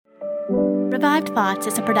Revived Thoughts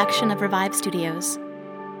is a production of Revive Studios.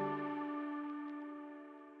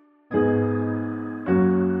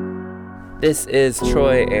 This is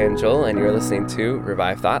Troy and Joel, and you're listening to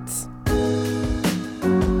Revive Thoughts.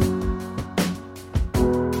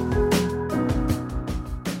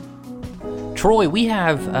 Troy, we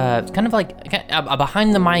have kind of like a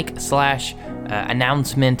behind the mic /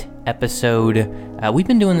 announcement episode. We've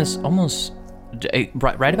been doing this almost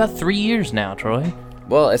right about 3 years now, Troy.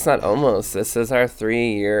 Well, it's not almost. This is our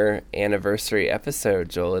 3-year anniversary episode,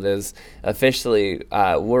 Joel. It is officially,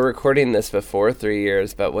 we're recording this before 3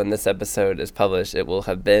 years, but when this episode is published, it will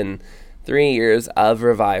have been 3 years of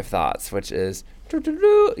Revive Thoughts, which is,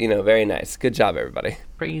 very nice. Good job, everybody.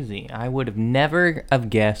 Crazy. I would have never have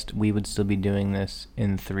guessed we would still be doing this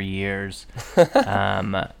in 3 years.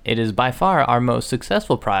 It is by far our most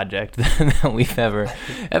successful project that we've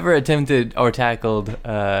ever attempted or tackled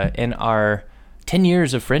in our 10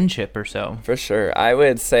 years of friendship or so. For sure. I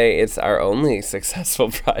would say it's our only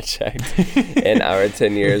successful project in our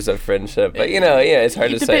 10 years of friendship. But, it's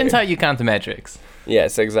hard to say. It depends how you count the metrics.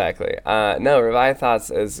 Yes, exactly. No, Revive Thoughts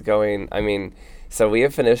is going, so we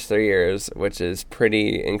have finished 3 years, which is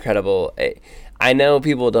pretty incredible. I know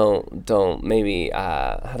people don't maybe,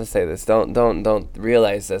 how to say this, don't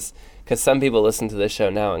realize this. Because some people listen to this show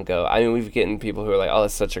now and go, we've gotten people who are like, oh,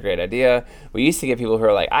 that's such a great idea. We used to get people who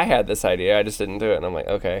are like, I had this idea, I just didn't do it. And I'm like,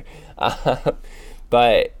 okay.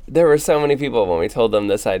 But there were so many people when we told them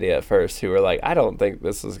this idea at first who were like, I don't think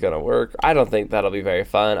this is going to work. I don't think that'll be very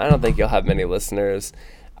fun. I don't think you'll have many listeners.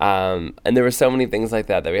 And there were so many things like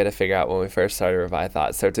that we had to figure out when we first started Revive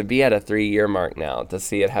Thoughts. So to be at a 3-year mark now, to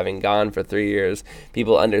see it having gone for 3 years,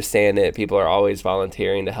 people understand it. People are always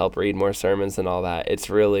volunteering to help read more sermons and all that. It's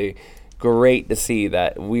really great to see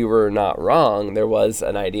that we were not wrong. There was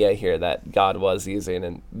an idea here that God was using,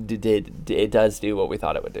 and it does do what we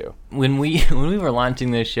thought it would do. When we were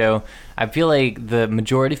launching this show, I feel like the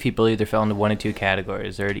majority of people either fell into one of two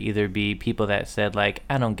categories. There'd either be people that said like,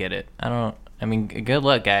 I don't get it. Good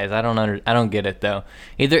luck, guys. I don't get it though.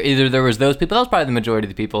 Either there was those people, that was probably the majority of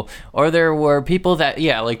the people, or there were people that,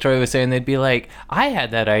 like Troy was saying, they'd be like, I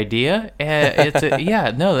had that idea.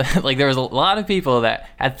 Like there was a lot of people that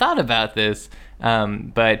had thought about this,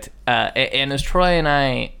 but as Troy and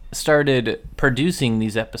I started producing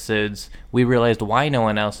these episodes, we realized why no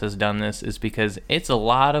one else has done this is because it's a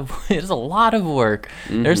lot of work.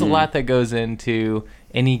 Mm-hmm. There's a lot that goes into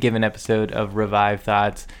any given episode of Revive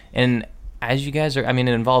Thoughts, and as you guys are, it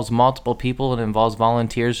involves multiple people. It involves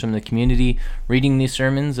volunteers from the community reading these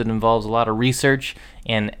sermons. It involves a lot of research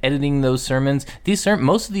and editing those sermons.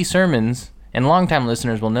 Most of these sermons, and longtime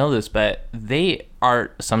listeners will know this, but they are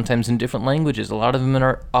sometimes in different languages. A lot of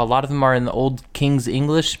them are in the Old King's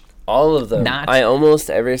English. All of them. Almost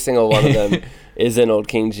every single one of them is in Old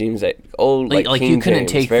King James. King you couldn't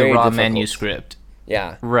James. Take Very the raw difficult. manuscript.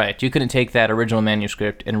 Yeah. Right. You couldn't take that original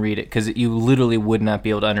manuscript and read it because you literally would not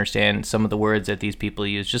be able to understand some of the words that these people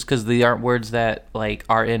use just because they aren't words that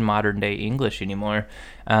are in modern day English anymore.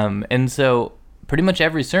 And so pretty much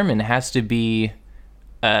every sermon has to be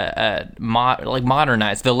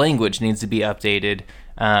modernized. The language needs to be updated.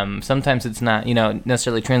 Sometimes it's not,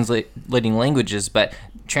 necessarily translating languages, but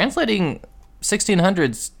translating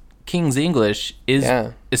 1600s King's English is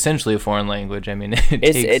essentially a foreign language.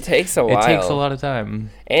 It takes a while. It takes a lot of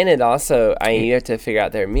time. And it also, you have to figure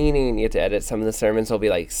out their meaning. You have to edit. Some of the sermons will be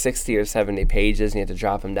like 60 or 70 pages, and you have to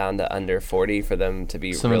drop them down to under 40 for them to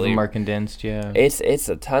be Some of them are condensed, yeah. It's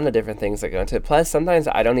a ton of different things that go into it. Plus, sometimes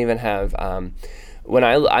I don't even have...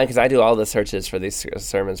 because I do all the searches for these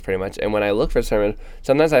sermons pretty much, and when I look for sermons,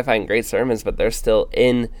 sometimes I find great sermons, but they're still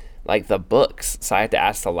in the books, so I have to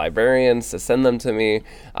ask the librarians to send them to me.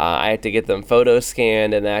 I have to get them photo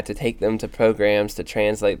scanned, and I have to take them to programs to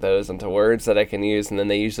translate those into words that I can use, and then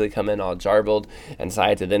they usually come in all jarbled, and so I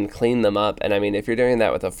have to then clean them up. And if you're doing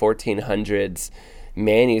that with a 1400s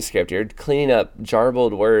manuscript, you're cleaning up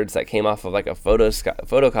jarbled words that came off of a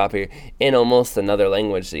photocopy in almost another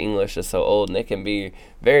language. The English is so old, and it can be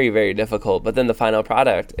very, very difficult. But then the final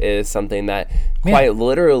product is something that quite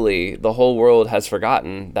literally the whole world has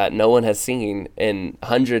forgotten, that no one has seen in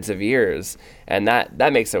hundreds of years, and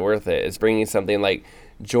that makes it worth it. It's bringing something like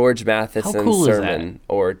George Matheson's sermon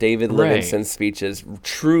or David Livingstone's speeches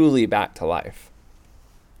truly back to life.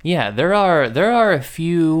 Yeah, there are a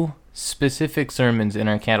few specific sermons in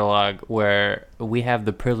our catalog where we have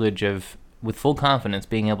the privilege of, with full confidence,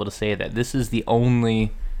 being able to say that this is the only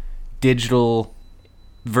digital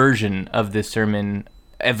version of this sermon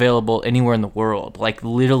available anywhere in the world. Like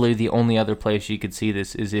literally the only other place you could see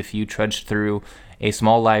this is if you trudged through a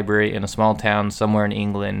small library in a small town somewhere in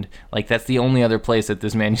England. Like that's the only other place that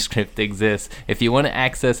this manuscript exists. If you want to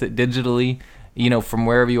access it digitally, from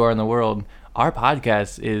wherever you are in the world, our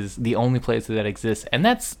podcast is the only place that exists. And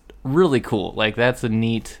that's really cool. Like that's a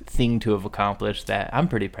neat thing to have accomplished that I'm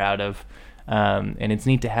pretty proud of. And it's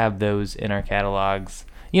neat to have those in our catalogs.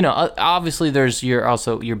 Obviously there's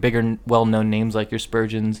your bigger, well-known names like your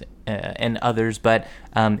Spurgeons and others, but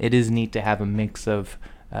it is neat to have a mix of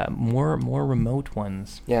more remote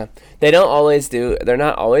ones. Yeah, they're not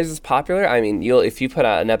always as popular. I mean, if you put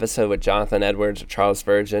out an episode with Jonathan Edwards or Charles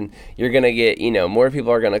Spurgeon, you're gonna get, more people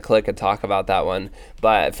are gonna click and talk about that one.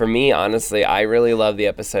 But for me, honestly, I really love the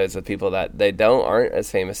episodes with people that aren't as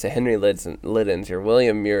famous. So Henry Liddens, your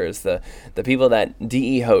William Muirs, the people that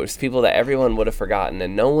DE hosts, people that everyone would have forgotten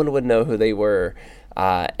and no one would know who they were.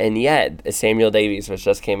 And yet, Samuel Davies, which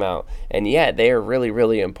just came out, and yet they are really,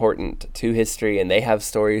 really important to history, and they have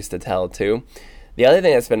stories to tell too. The other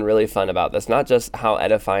thing that's been really fun about this, not just how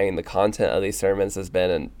edifying the content of these sermons has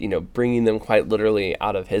been, and bringing them quite literally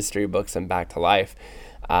out of history books and back to life,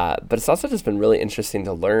 but it's also just been really interesting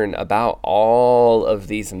to learn about all of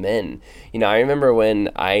these men. I remember when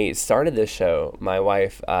I started this show, my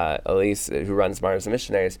wife, Elise, who runs Mars and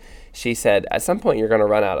Missionaries, she said, at some point you're going to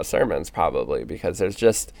run out of sermons probably, because there's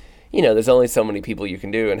just, there's only so many people you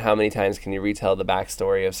can do, and how many times can you retell the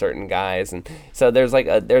backstory of certain guys? And so there's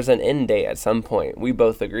an end date at some point. We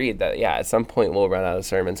both agreed that, at some point we'll run out of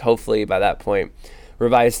sermons. Hopefully by that point,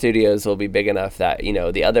 Revive Studios will be big enough that,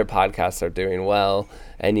 the other podcasts are doing well,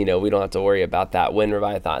 and, we don't have to worry about that when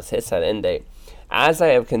Revive Thoughts hits that end date. As I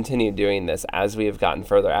have continued doing this, as we have gotten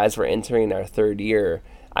further, as we're entering our third year,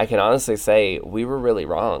 I can honestly say we were really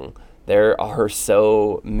wrong. There are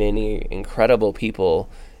so many incredible people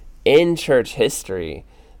in church history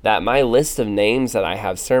that my list of names that I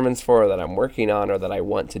have sermons for, that I'm working on, or that I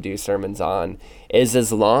want to do sermons on is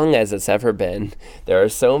as long as it's ever been. There are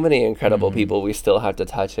so many incredible people we still have to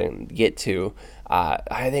touch and get to.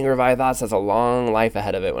 I think Revive Thoughts has a long life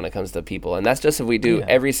ahead of it when it comes to people. And that's just if we do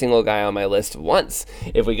every single guy on my list once.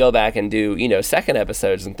 If we go back and do, second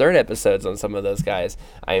episodes and third episodes on some of those guys,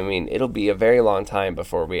 I mean, it'll be a very long time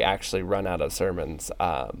before we actually run out of sermons,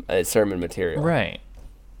 sermon material. Right.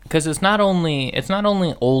 Because it's not only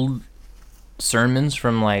old sermons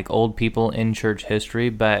from like old people in church history,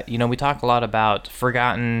 but we talk a lot about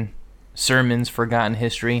forgotten sermons, forgotten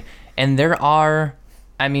history, and there are.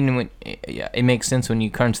 I mean, it makes sense when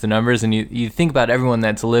you crunch the numbers and you think about everyone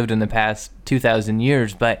that's lived in the past 2,000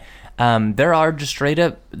 years, but there are just straight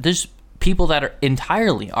up there's people that are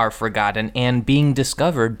entirely forgotten and being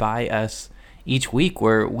discovered by us each week,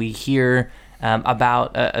 where we hear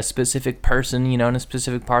about a specific person, in a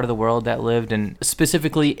specific part of the world that lived, and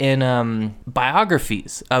specifically in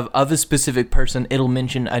biographies of a specific person, it'll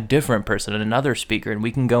mention a different person and another speaker, and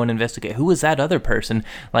we can go and investigate who is that other person.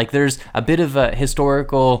 Like there's a bit of a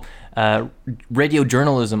historical radio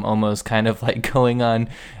journalism almost kind of like going on,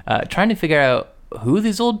 trying to figure out who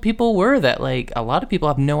these old people were that like a lot of people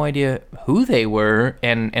have no idea who they were,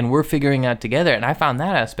 and we're figuring out together. And I found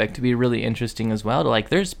that aspect to be really interesting as well. Like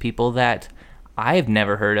there's people that I've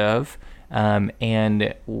never heard of,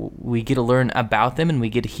 and we get to learn about them, and we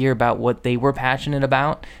get to hear about what they were passionate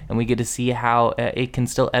about, and we get to see how it can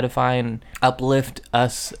still edify and uplift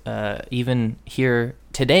us even here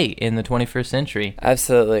today in the 21st century.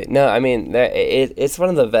 Absolutely. No, I mean, it's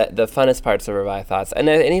one of the funnest parts of Revive Thoughts. And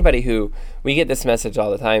anybody who, we get this message all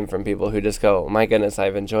the time from people who just go, my goodness,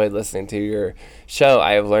 I've enjoyed listening to your show.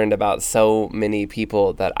 I have learned about so many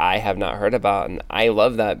people that I have not heard about. And I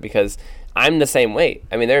love that because I'm the same way.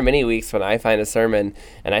 I mean, there are many weeks when I find a sermon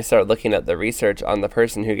and I start looking at the research on the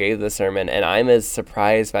person who gave the sermon, and I'm as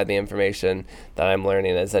surprised by the information that I'm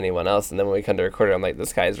learning as anyone else. And then when we come to record it, I'm like,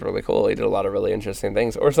 this guy is really cool. He did a lot of really interesting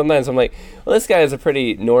things. Or sometimes I'm like, well, this guy is a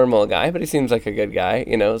pretty normal guy, but he seems like a good guy.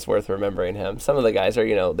 It's worth remembering him. Some of the guys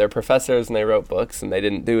are, they're professors and they wrote books and they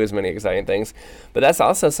didn't do as many exciting things. But that's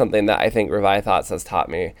also something that I think Revive Thoughts has taught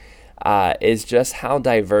me, is just how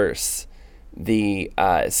diverse the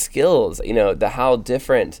skills, how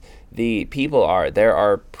different the people are. There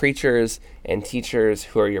are preachers and teachers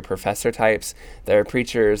who are your professor types. There are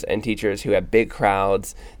preachers and teachers who have big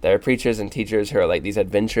crowds. There are preachers and teachers who are like these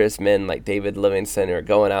adventurous men like David Livingstone, who are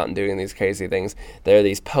going out and doing these crazy things. There are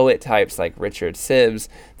these poet types like Richard Sibbes.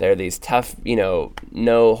 There are these tough,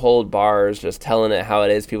 no hold bars, just telling it how it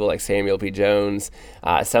is, people like Samuel P. Jones.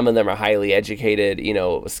 Some of them are highly educated,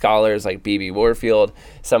 scholars like B.B. Warfield.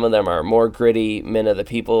 Some of them are more gritty men of the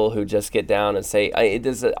people who just get down and say,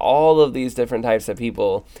 all all of these different types of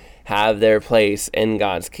people have their place in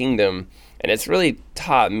God's kingdom. And it's really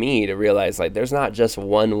taught me to realize, like, there's not just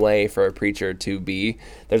one way for a preacher to be.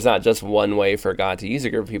 There's not just one way for God to use a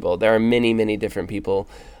group of people. There are many, many different people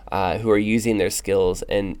who are using their skills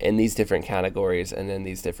in these different categories and in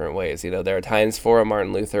these different ways. There are times for a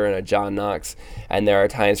Martin Luther and a John Knox, and there are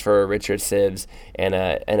times for a Richard Sibbes and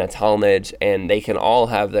a Talmage, and they can all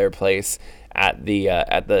have their place at the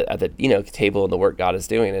table and the work God is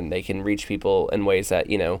doing, and they can reach people in ways that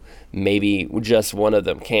maybe just one of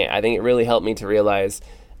them can't. I think it really helped me to realize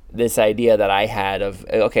this idea that I had of,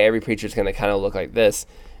 okay, every preacher is going to kind of look like this,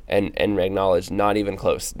 and acknowledge not even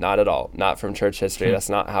close, not at all, not from church history. That's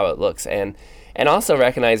not how it looks. And also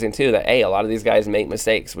recognizing too that, hey, a lot of these guys make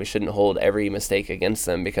mistakes. We shouldn't hold every mistake against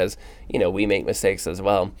them, because we make mistakes as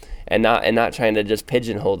well, and not trying to just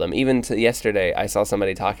pigeonhole them. Even to yesterday, I saw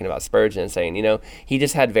somebody talking about Spurgeon, saying he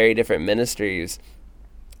just had very different ministries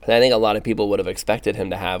than I think a lot of people would have expected him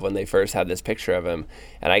to have when they first had this picture of him.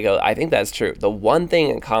 And I go, I think that's true. The one thing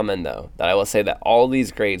in common, though, that I will say that all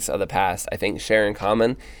these greats of the past, I think, share in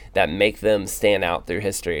common that make them stand out through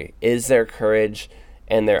history is their courage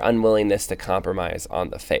and their unwillingness to compromise on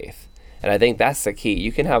the faith. And I think that's the key.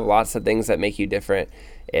 You can have lots of things that make you different,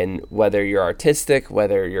 in whether you're artistic,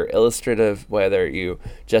 whether you're illustrative, whether you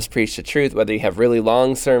just preach the truth, whether you have really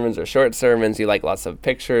long sermons or short sermons, you like lots of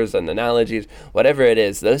pictures and analogies, whatever it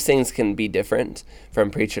is, those things can be different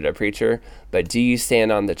from preacher to preacher. But do you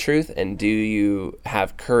stand on the truth, and do you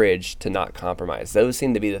have courage to not compromise? Those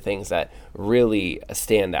seem to be the things that really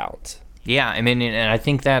stand out. Yeah, I mean, and I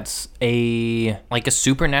think that's a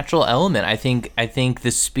supernatural element. I think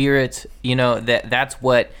the Spirit, that's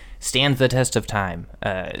what stands the test of time.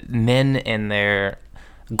 Men and their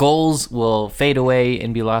goals will fade away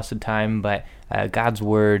and be lost in time, but God's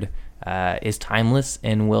word is timeless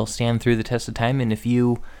and will stand through the test of time. And if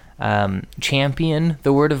you champion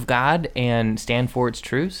the word of God and stand for its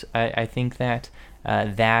truths, I think that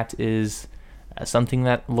that is something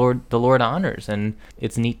that the Lord honors, and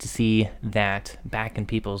it's neat to see that back in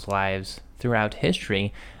people's lives throughout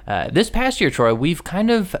history. This past year, Troy, we've kind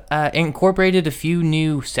of incorporated a few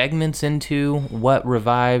new segments into what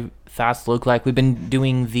Revive Thoughts look like. We've been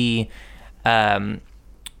doing the one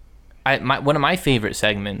of my favorite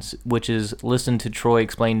segments, which is listen to Troy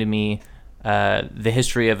explain to me the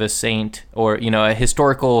history of a saint, or a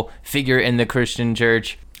historical figure in the Christian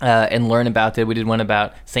church, and learn about it. We did one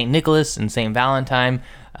about St. Nicholas and St. Valentine,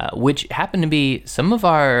 which happened to be some of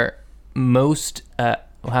our most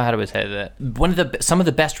how do I say that? Some of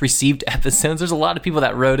the best received episodes. There's a lot of people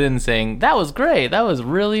that wrote in saying, that was great, that was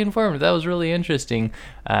really informative, that was really interesting.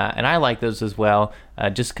 And I like those as well,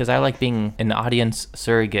 just because I like being an audience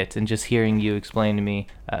surrogate and just hearing you explain to me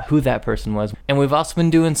who that person was. And we've also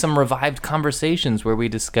been doing some revived conversations where we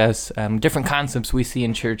discuss different concepts we see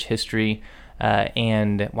in church history,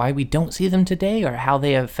 and why we don't see them today, or how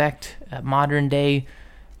they affect modern day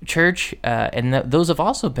church, and those have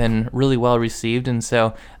also been really well received. And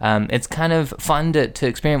so it's kind of fun to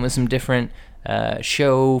experiment with some different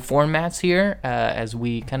show formats here, as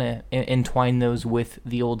we kind of entwine those with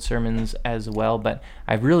the old sermons as well. But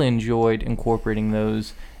I've really enjoyed incorporating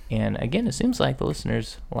those, and again, it seems like the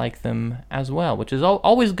listeners like them as well, which is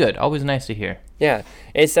always good, always nice to hear. Yeah,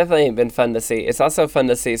 it's definitely been fun to see. It's also fun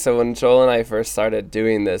to see. So when Joel and I first started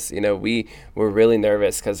doing this, we were really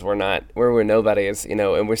nervous because we're nobodies,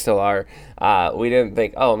 and we still are. We didn't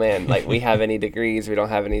think, oh man, like we have any degrees, we don't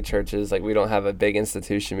have any churches, like we don't have a big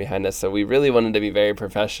institution behind us. So we really wanted to be very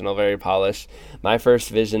professional, very polished. My first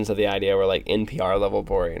visions of the idea were like NPR level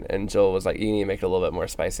boring, and Joel was like, you need to make it a little bit more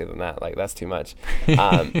spicy than that. Like that's too much.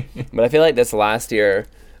 But I feel like this last year,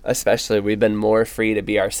 especially, we've been more free to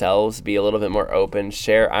be ourselves, be a little bit more open,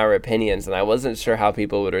 share our opinions. And I wasn't sure how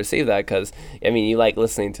people would receive that, because, you like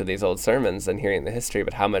listening to these old sermons and hearing the history,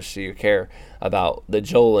 but how much do you care about the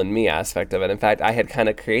Joel and me aspect of it? In fact, I had kind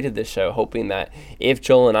of created this show hoping that if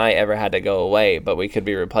Joel and I ever had to go away, but we could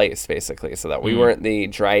be replaced, basically, so that we weren't the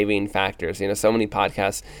driving factors. So many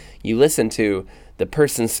podcasts you listen to, the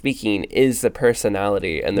person speaking is the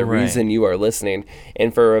personality and the reason you are listening.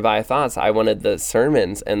 And for Revive Thoughts, I wanted the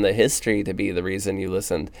sermons and the history to be the reason you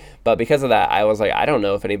listened. But because of that, I was like, I don't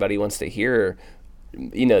know if anybody wants to hear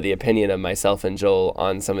the opinion of myself and Joel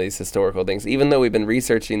on some of these historical things. Even though we've been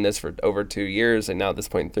researching this for over 2 years, and now at this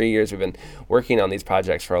point 3 years, we've been working on these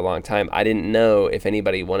projects for a long time, I didn't know if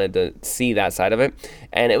anybody wanted to see that side of it.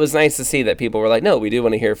 And it was nice to see that people were like, no, we do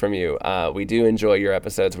want to hear from you. We do enjoy your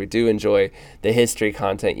episodes. We do enjoy the history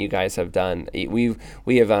content you guys have done. We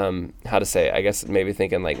have how to say, I guess maybe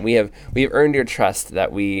thinking like we have earned your trust,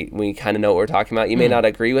 that we kind of know what we're talking about. You may not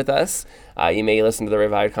agree with us, You may listen to the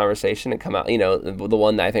Revived Conversation and come out, the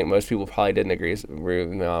one that I think most people probably didn't agree with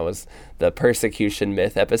was the persecution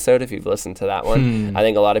myth episode, if you've listened to that one. I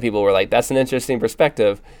think a lot of people were like, that's an interesting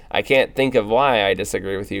perspective. I can't think of why I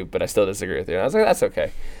disagree with you, but I still disagree with you. And I was like, that's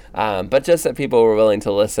okay. But just that people were willing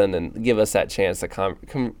to listen and give us that chance to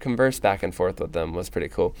converse back and forth with them was pretty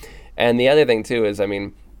cool. And the other thing, too, is,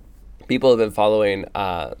 people have been following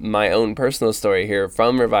my own personal story here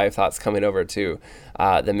from Revived Thoughts coming over to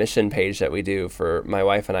the mission page that we do for my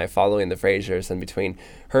wife and I, following the Frasers, and between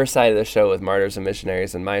her side of the show with Martyrs and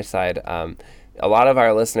Missionaries and my side. A lot of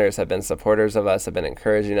our listeners have been supporters of us, have been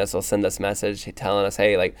encouraging us. They'll send us message telling us,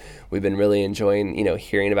 hey, like, we've been really enjoying,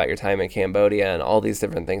 hearing about your time in Cambodia and all these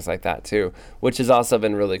different things like that too, which has also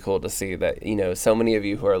been really cool to see that, so many of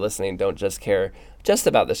you who are listening don't just care just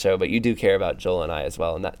about the show, but you do care about Joel and I as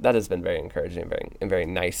well. And that has been very encouraging and very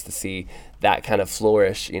nice to see that kind of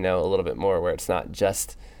flourish, a little bit more, where it's not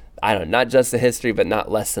just, not just the history, but not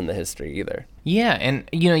less than the history either. Yeah. And,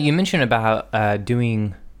 you mentioned about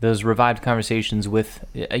doing those Revived Conversations with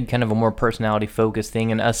a kind of a more personality-focused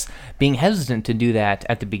thing, and us being hesitant to do that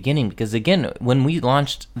at the beginning, because, again, when we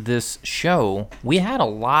launched this show, we had a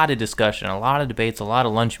lot of discussion, a lot of debates, a lot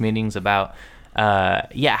of lunch meetings about,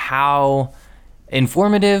 how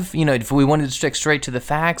informative, if we wanted to stick straight to the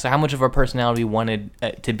facts, or how much of our personality we wanted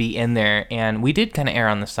to be in there, and we did kind of err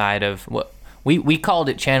on the side of what we called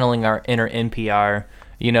it channeling our inner NPR,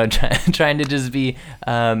 trying to just be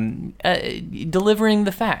delivering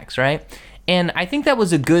the facts, right? And I think that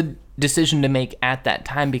was a good decision to make at that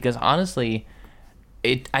time, because honestly,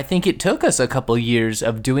 I think it took us a couple years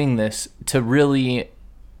of doing this to really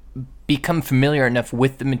become familiar enough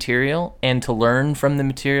with the material and to learn from the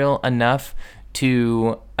material enough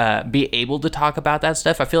to be able to talk about that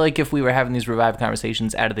stuff. I feel like if we were having these Revived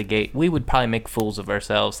Conversations out of the gate, we would probably make fools of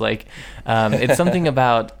ourselves. Like, it's something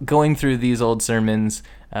about going through these old sermons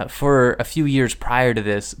for a few years prior to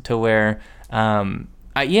this, to where,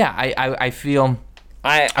 I feel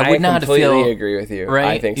I would not completely agree with you. Right?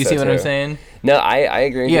 I think you so see what too. I'm saying? No, I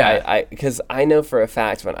agree with Yeah. you. Because I know for a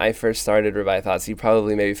fact when I first started Revived Thoughts, you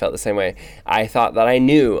probably maybe felt the same way. I thought that I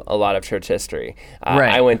knew a lot of church history.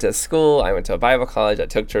 Right. I went to school. I went to a Bible college. I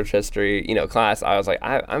took church history, class. I was like,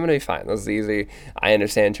 I'm going to be fine. This is easy. I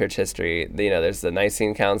understand church history. There's the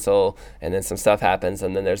Nicene Council, and then some stuff happens,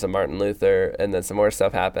 and then there's a Martin Luther, and then some more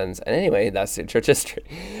stuff happens. And anyway, that's the church history.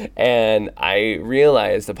 And I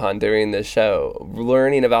realized upon doing this show,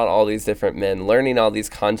 learning about all these different men, learning all these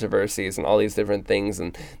controversies and all these different things,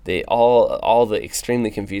 and all the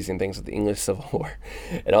extremely confusing things with the English Civil War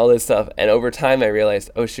and all this stuff. And over time I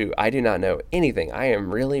realized, oh shoot, I do not know anything. I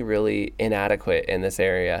am really, really inadequate in this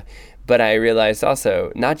area. But I realized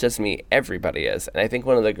also, not just me, everybody is. And I think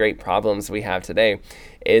one of the great problems we have today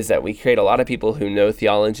is that we create a lot of people who know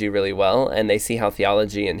theology really well, and they see how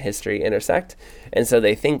theology and history intersect. And so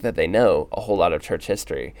they think that they know a whole lot of church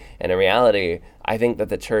history. And in reality, I think that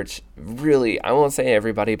the church really, I won't say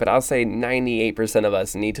everybody, but I'll say 98% of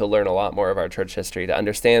us need to learn a lot more of our church history to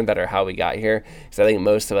understand better how we got here. Because I think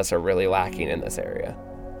most of us are really lacking in this area.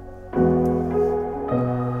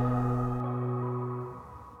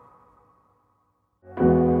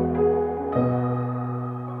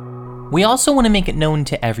 We also want to make it known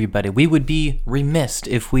to everybody. We would be remiss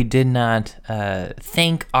if we did not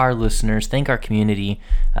thank our listeners, thank our community.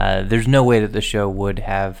 There's no way that the show would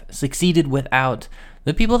have succeeded without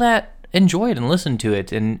the people that enjoy it and listen to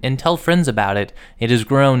it and tell friends about it. It has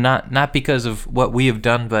grown not because of what we have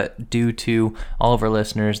done, but due to all of our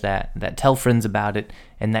listeners that tell friends about it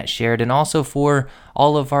and that share it, and also for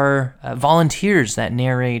all of our volunteers that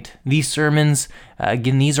narrate these sermons.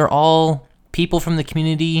 Again, these are all people from the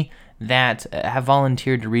community that have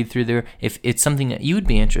volunteered to read through there. If it's something that you would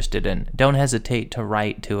be interested in, don't hesitate to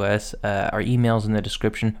write to us. Our email's in the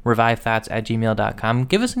description, revivedthoughts@gmail.com.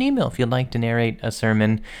 Give us an email if you'd like to narrate a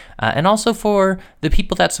sermon. And also for the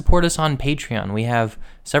people that support us on Patreon. We have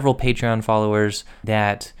several Patreon followers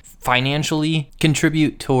that financially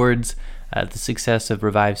contribute towards the success of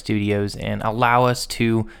Revive Studios and allow us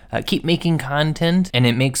to keep making content, and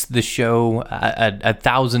it makes the show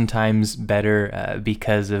 1,000 times better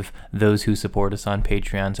because of those who support us on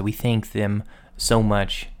Patreon. So we thank them so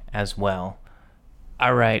much as well.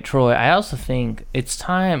 All right, Troy, I also think it's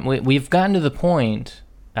time, we've gotten to the point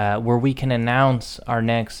where we can announce our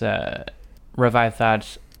next Revive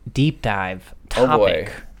Thoughts deep dive topic. Oh boy.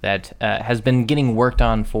 That has been getting worked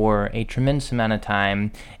on for a tremendous amount of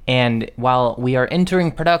time, and while we are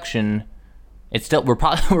entering production, it's still we're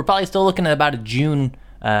probably still looking at about a June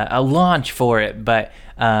a launch for it, but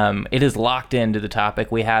it is locked into the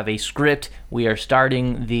topic. We have a script. We are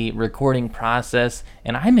starting the recording process,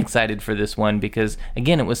 and I'm excited for this one because,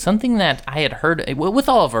 again, it was something that I had heard with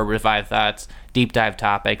all of our Revive Thoughts deep dive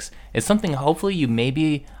topics. It's something hopefully you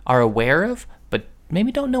maybe are aware of, but maybe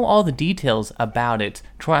don't know all the details about it.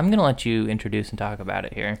 Troy, I'm going to let you introduce and talk about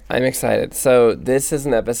it here. I'm excited. So this is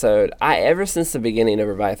an episode, ever since the beginning of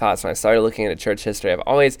Revive Thoughts, when I started looking into church history, I've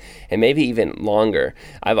always, and maybe even longer,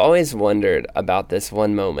 I've always wondered about this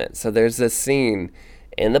one moment. So there's this scene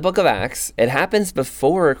in the book of Acts. It happens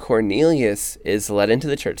before Cornelius is led into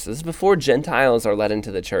the church. So this is before Gentiles are led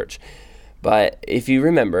into the church. But if you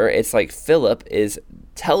remember, it's like Philip is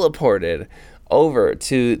teleported over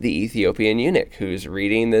to the Ethiopian eunuch who's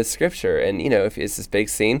reading this scripture. And, if it's this big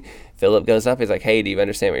scene, Philip goes up, he's like, hey, do you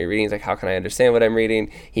understand what you're reading? He's like, how can I understand what I'm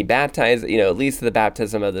reading? He baptized, it leads to the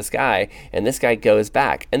baptism of this guy, and this guy goes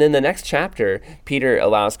back. And then the next chapter, Peter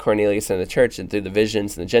allows Cornelius in the church and through the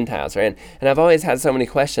visions and the Gentiles, right? And I've always had so many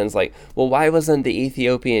questions like, well, why wasn't the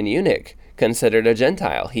Ethiopian eunuch considered a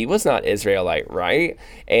Gentile? He was not Israelite, right?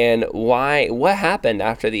 And what happened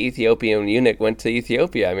after the Ethiopian eunuch went to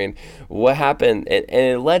Ethiopia? I mean, what happened? And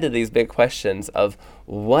it led to these big questions of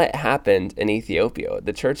what happened in Ethiopia.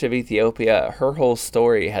 The Church of Ethiopia, her whole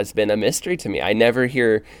story has been a mystery to me. I never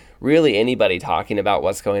hear really anybody talking about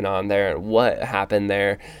what's going on there and what happened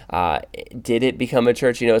there. Did it become a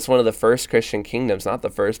church? It's one of the first Christian kingdoms, not the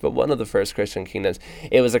first, but one of the first Christian kingdoms.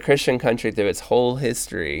 It was a Christian country through its whole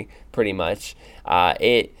history, pretty much.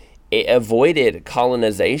 It avoided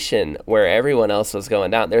colonization where everyone else was going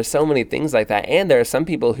down. There's so many things like that. And there are some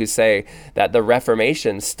people who say that the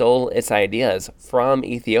Reformation stole its ideas from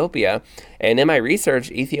Ethiopia. And in my research,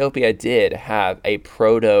 Ethiopia did have a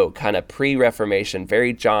proto kind of pre-Reformation,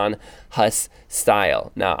 very John Huss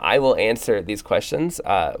style. Now, I will answer these questions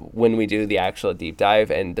when we do the actual deep dive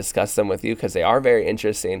and discuss them with you because they are very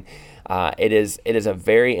interesting. It is a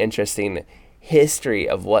very interesting history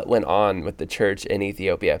of what went on with the church in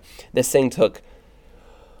Ethiopia. This thing took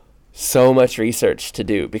so much research to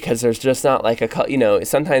do because there's just not like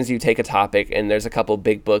sometimes you take a topic and there's a couple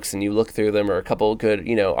big books and you look through them or a couple good,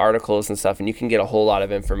 articles and stuff and you can get a whole lot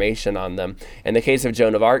of information on them. In the case of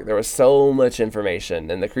Joan of Arc, there was so much information.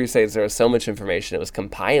 In the Crusades, there was so much information. It was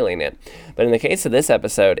compiling it. But in the case of this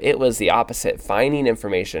episode, it was the opposite. Finding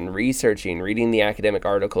information, researching, reading the academic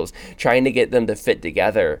articles, trying to get them to fit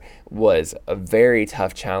together was a very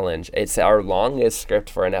tough challenge. It's our longest script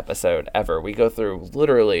for an episode ever. We go through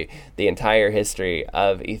literally the entire history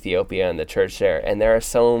of Ethiopia and the church there, and there are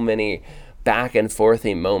so many back and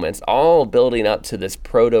forthy moments, all building up to this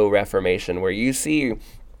proto-Reformation, where you see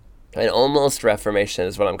an almost Reformation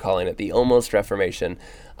is what I'm calling it, the almost Reformation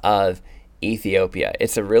of Ethiopia.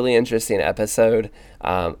 It's a really interesting episode.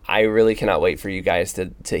 I really cannot wait for you guys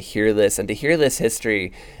to hear this and to hear this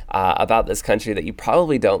history about this country that you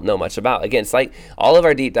probably don't know much about. Again, it's like all of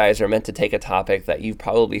our deep dives are meant to take a topic that you've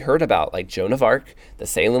probably heard about, like Joan of Arc, the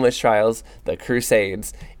Salem Witch Trials, the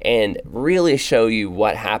Crusades, and really show you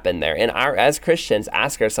what happened there. And as Christians,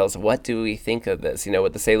 ask ourselves, what do we think of this?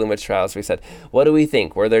 With the Salem Witch Trials, we said, what do we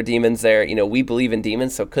think? Were there demons there? We believe in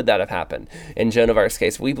demons, so could that have happened? In Joan of Arc's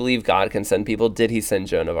case, we believe God can send people. Did he send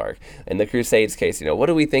Joan of Arc? In the Crusades case, what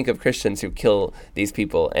do we think of Christians who kill these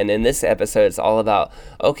people? And in this episode, it's all about,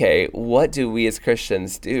 okay, what do we as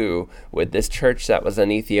Christians do with this church that was in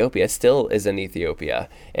Ethiopia, still is in Ethiopia,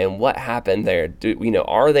 and what happened there?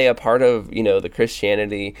 Are they a part of, the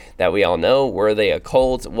Christianity that we all know? Were they a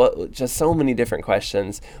cult? Just so many different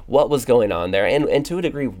questions. What was going on there? And to a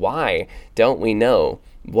degree, why don't we know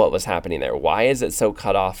what was happening there? Why is it so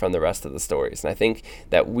cut off from the rest of the stories? And I think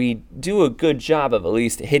that we do a good job of at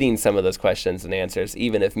least hitting some of those questions and answers,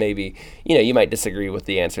 even if maybe, you might disagree with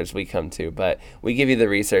the answers we come to, but we give you the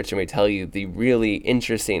research and we tell you the really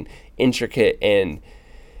interesting, intricate, and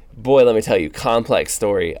boy, let me tell you, complex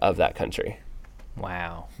story of that country.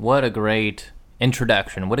 Wow. What a great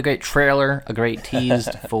introduction. What a great trailer, a great tease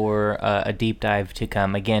for a deep dive to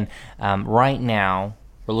come. Again, right now,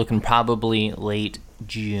 we're looking probably late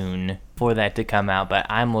June for that to come out, but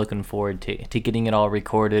I'm looking forward to getting it all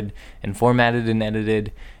recorded and formatted and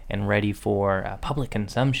edited and ready for public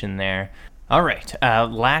consumption there. All right,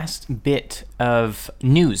 last bit of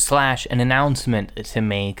news / an announcement to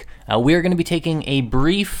make. We're going to be taking a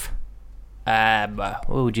brief, what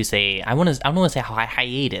would you say? I want to say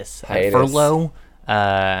hiatus. Furlough,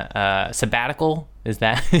 sabbatical. Is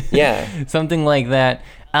that? Yeah, something like that.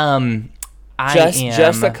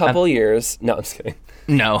 Just a couple years. No, I'm just kidding.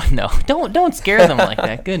 No, don't scare them like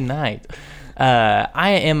that. Good night. I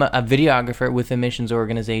am a videographer with a missions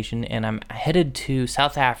organization, and I'm headed to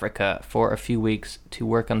South Africa for a few weeks to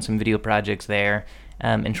work on some video projects there.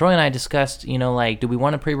 And Troy and I discussed, do we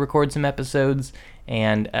want to pre-record some episodes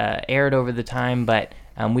and air it over the time? But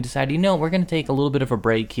we decided, we're going to take a little bit of a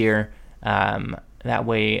break here. That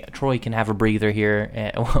way, Troy can have a breather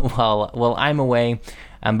here while I'm away.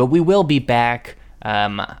 But we will be back.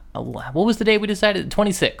 What was the date we decided?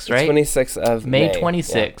 26th, right? 26th of May. May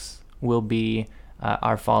 26th will be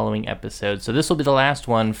our following episode. So this will be the last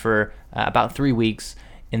one for about 3 weeks.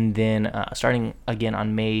 And then starting again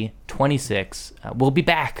on May 26th, we'll be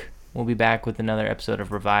back. We'll be back with another episode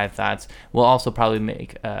of Revive Thoughts. We'll also probably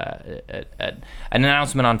make an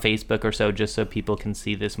announcement on Facebook or so, just so people can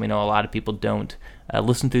see this. We know a lot of people don't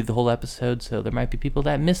listen through the whole episode, so there might be people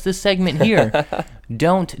that miss this segment here.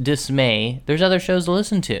 Don't dismay. There's other shows to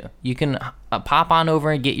listen to. You can pop on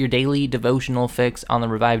over and get your daily devotional fix on the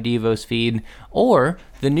Revive Devos feed, or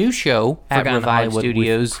the new show at Revive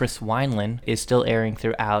Studios, Chris Wineland, is still airing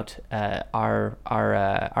throughout our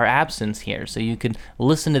absence here. So you can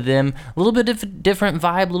listen to them. A little bit of a different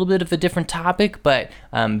vibe, a little bit of a different topic, but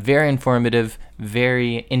very informative,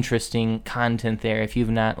 very interesting content there. If you've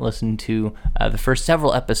not listened to the first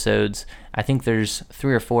several episodes, I think there's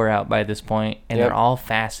 3 or 4 out by this point, and they're all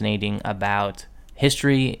fascinating about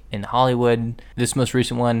history in Hollywood. This most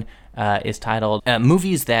recent one is titled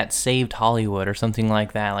Movies That Saved Hollywood, or something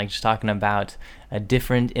like that, like just talking about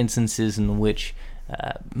different instances in which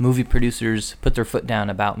movie producers put their foot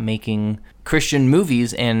down about making Christian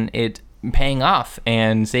movies and it paying off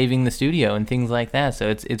and saving the studio and things like that. So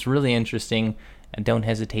it's really interesting. Don't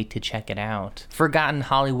hesitate to check it out. Forgotten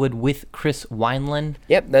Hollywood with Chris Wineland.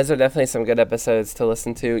 Yep, those are definitely some good episodes to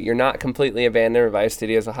listen to. You're not completely abandoned. Revive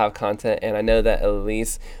Studios will have content, and I know that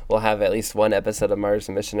Elise will have at least one episode of Martyrs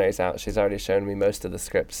and Missionaries out. She's already shown me most of the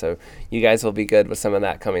script, so you guys will be good with some of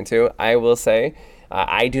that coming too. I will say,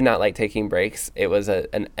 I do not like taking breaks. It was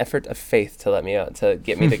an effort of faith to let me out, to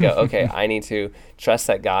get me to go, okay, I need to trust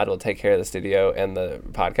that God will take care of the studio and the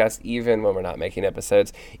podcast, even when we're not making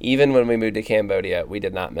episodes. Even when we moved to Cambodia, we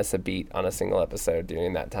did not miss a beat on a single episode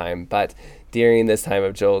during that time. But during this time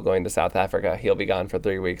of Joel going to South Africa, he'll be gone for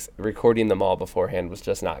 3 weeks. Recording them all beforehand was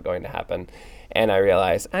just not going to happen. And I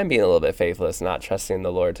realized I'm being a little bit faithless, not trusting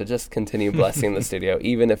the Lord to just continue blessing the studio,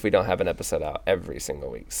 even if we don't have an episode out every single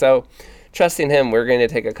week. So trusting him, we're going to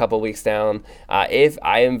take a couple weeks down. If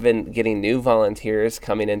I have been getting new volunteers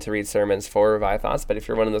coming in to read sermons for Revive Thoughts, but if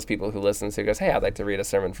you're one of those people who listens who goes, hey, I'd like to read a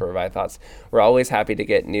sermon for Revive Thoughts, we're always happy to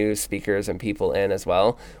get new speakers and people in as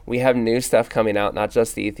well. We have new stuff coming out, not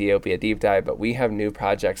just the Ethiopia deep dive, but we have new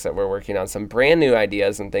projects that we're working on, some brand new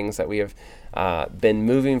ideas and things that we have been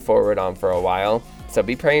moving forward on for a while. So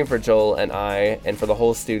be praying for Joel and I and for the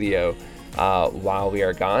whole studio while we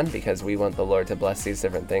are gone, because we want the Lord to bless these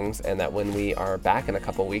different things, and that when we are back in a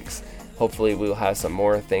couple weeks, hopefully we'll have some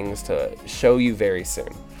more things to show you very soon.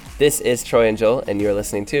 This is Troy and Joel, and you're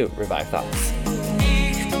listening to Revive Thoughts.